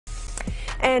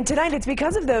And tonight, it's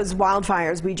because of those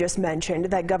wildfires we just mentioned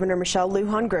that Governor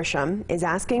Lujan Grisham is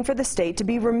asking for the state to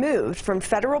be removed from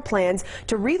federal plans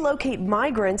to relocate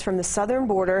migrants from the southern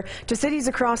border to cities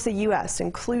across the U.S.,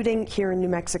 including here in New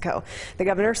Mexico. The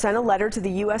governor sent a letter to the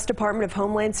U.S. Department of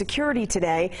Homeland Security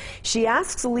today. She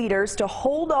asks leaders to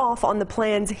hold off on the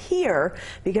plans here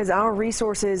because our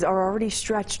resources are already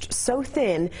stretched so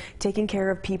thin taking care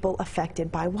of people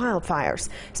affected by wildfires.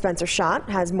 Spencer Schott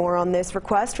has more on this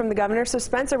request from the governor. So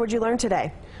Spencer, what did you learn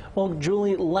today? Well,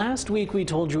 Julie, last week we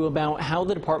told you about how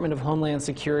the Department of Homeland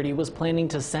Security was planning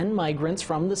to send migrants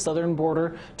from the southern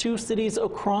border to cities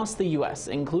across the U.S.,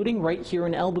 including right here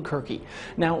in Albuquerque.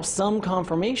 Now, some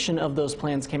confirmation of those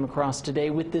plans came across today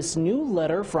with this new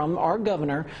letter from our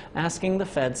governor asking the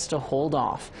feds to hold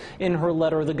off. In her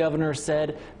letter, the governor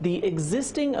said, "The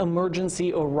existing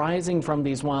emergency arising from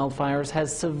these wildfires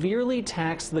has severely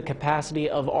taxed the capacity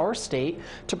of our state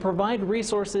to provide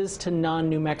resources to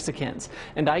non-New Mexicans,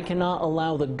 and I cannot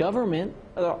allow the government,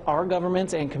 our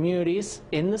governments and communities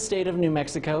in the state of New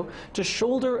Mexico to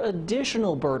shoulder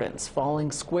additional burdens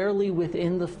falling squarely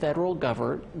within the federal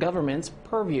government's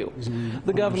purview."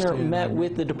 The governor met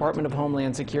with the Department of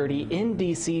Homeland Security in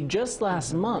D.C. just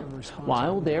last month.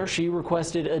 While there, she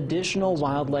requested additional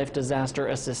wildlife disaster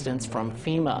assistance from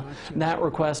FEMA. That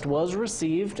request was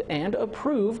received and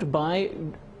approved by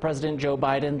President Joe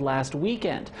Biden last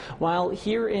weekend. While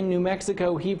here in New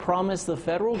Mexico, he promised the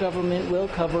federal government will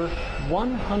cover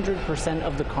 100%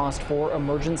 of the cost for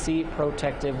emergency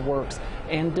protective works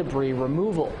and debris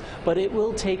removal. But it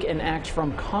will take an act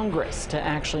from Congress to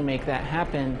actually make that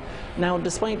happen. Now,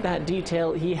 despite that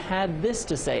detail, he had this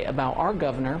to say about our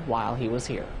governor while he was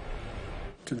here.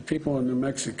 To the people in New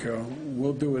Mexico,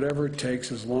 we'll do whatever it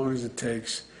takes, as long as it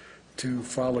takes, to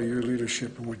follow your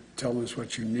leadership and tell us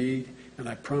what you need. And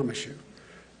I promise you,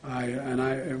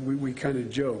 we kind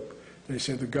of joke. They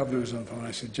said the governor's on the phone.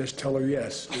 I said, just tell her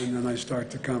yes, and then I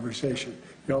start the conversation.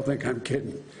 Y'all think I'm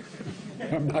kidding.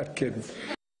 I'm not kidding.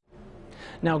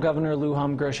 Now, Governor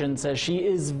Lujan Grisham says she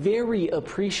is very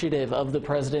appreciative of the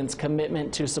president's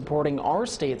commitment to supporting our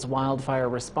state's wildfire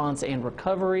response and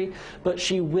recovery, but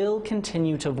she will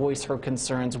continue to voice her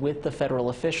concerns with the federal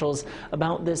officials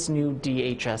about this new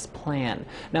DHS plan.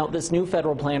 Now, this new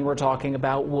federal plan we're talking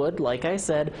about would, like I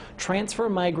said, transfer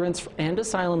migrants and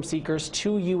asylum seekers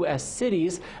to U.S.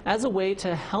 cities as a way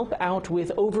to help out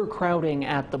with overcrowding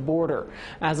at the border.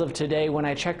 As of today, when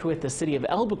I checked with the city of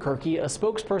Albuquerque, a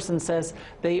spokesperson says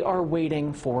they are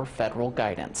waiting for federal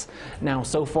guidance. Now,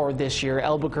 so far this year,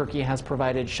 Albuquerque has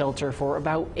provided shelter for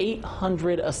about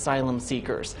 800 asylum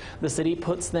seekers. The city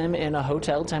puts them in a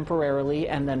hotel temporarily,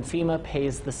 and then FEMA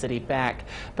pays the city back.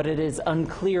 But it is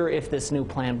unclear if this new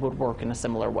plan would work in a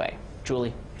similar way.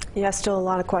 Julie? Yeah, still a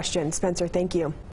lot of questions. Spencer, thank you.